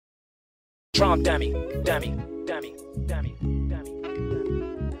Drum dummy, dummy, dummy, dummy, dummy.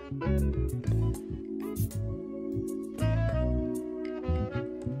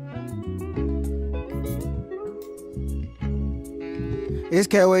 It's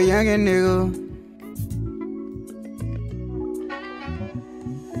KwayYungin, nigga.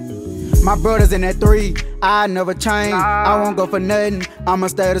 My brother's in that 3, I never change. I won't go for nothing, I'ma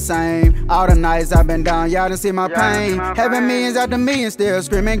stay the same. All the nights I've been down, y'all done see my pain. Having millions after millions, still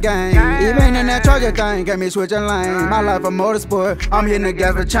screaming gang. Even in that charger thing, got me switching lane. My life a motorsport, I'm hitting the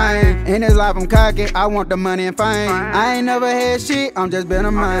gas for chain. In this life I'm cocky, I want the money and fame. I ain't never had shit, I'm just been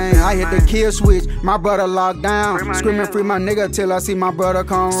a man. I hit the kill switch, my brother locked down. Screaming free my nigga till I see my brother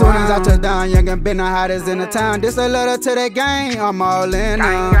come. Soon as I touch down, Youngin been the hottest in the town. This a letter to that gang, I'm all in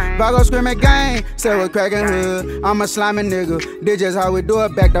now. Vago screaming gang, say we're cracking hood. I'm a slimy nigga, this just how we do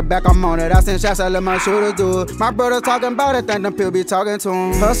it. Back to back, I'm on it. I send shots, I let my shooters do it. My brother talking about it, think them people be talking to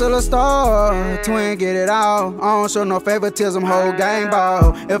him. Hustle a star, twin get it out. I don't show no favoritism, whole gang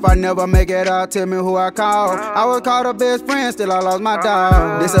ball. If I never make it out, tell me who I call. I was called a best friend, still I lost my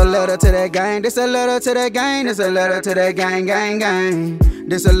dog. This a letter to that gang, this a letter to that gang, this a letter to that gang, gang, gang.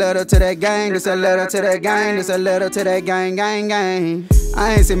 This a letter to that gang, this a letter to that gang, this a letter to that gang, gang, gang.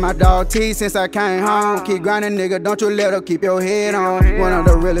 I ain't seen my dog T since I came home. Keep grinding, nigga, don't you let up, keep your head on. One of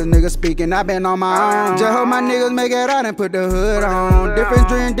the realest niggas speaking, I been on my own. Just hope my niggas make it out and put the hood on. Different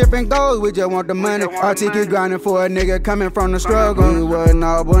dreams, different goals, we just want the money. RT keep grinding for a nigga coming from the struggle. We wasn't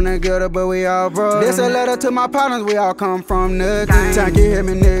all born together, but we all brothers. This a letter to my partners, we all come from nothing. Time you hear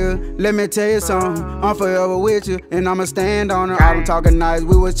me, nigga, let me tell you something. I'm forever with you, and I'ma stand on it. I been talking nice,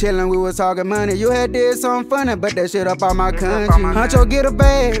 we was chillin', we was talking money. You had did something funny, but that shit up on my country. Huncho get a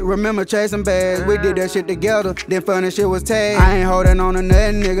bag, remember chasing bags. We did that shit together, then funny shit was tagged. I ain't holding on to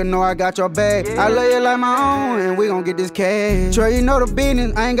nothing, nigga, know I got your back. I love you like my own, and we gon' get this cash. Trey, you know the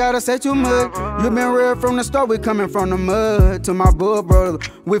business, I ain't gotta say too much. You been real from the start, we coming from the mud. To my bull brother,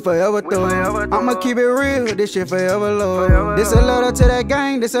 we forever through. I'ma keep it real, this shit forever low. This a letter to that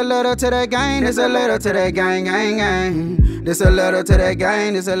gang, this a letter to that gang, this a letter to that gang, gang, gang. This a letter to that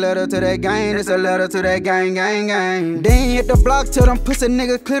gang, this a letter to that gang, this a letter to that gang, gang, gang. They ain't hit the block till them pussy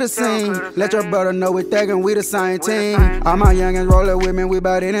niggas clear the scene. Let your brother know we thinking we the same team. All my youngins rollin' with me, we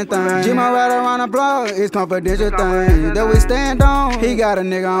bout anything. Jimmy right around the block, it's confidential thing. That we stand on, he got a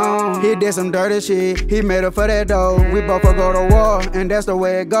nigga on. He did some dirty shit, he made up for that dough. We both will go to war, and that's the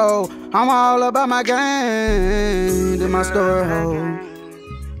way it go. I'm all about my gang, this my story, ho.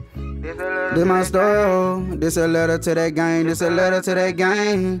 This my story, ho. This a letter to that gang, this a letter to that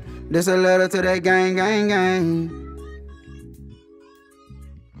gang. This a letter to that gang, gang, gang.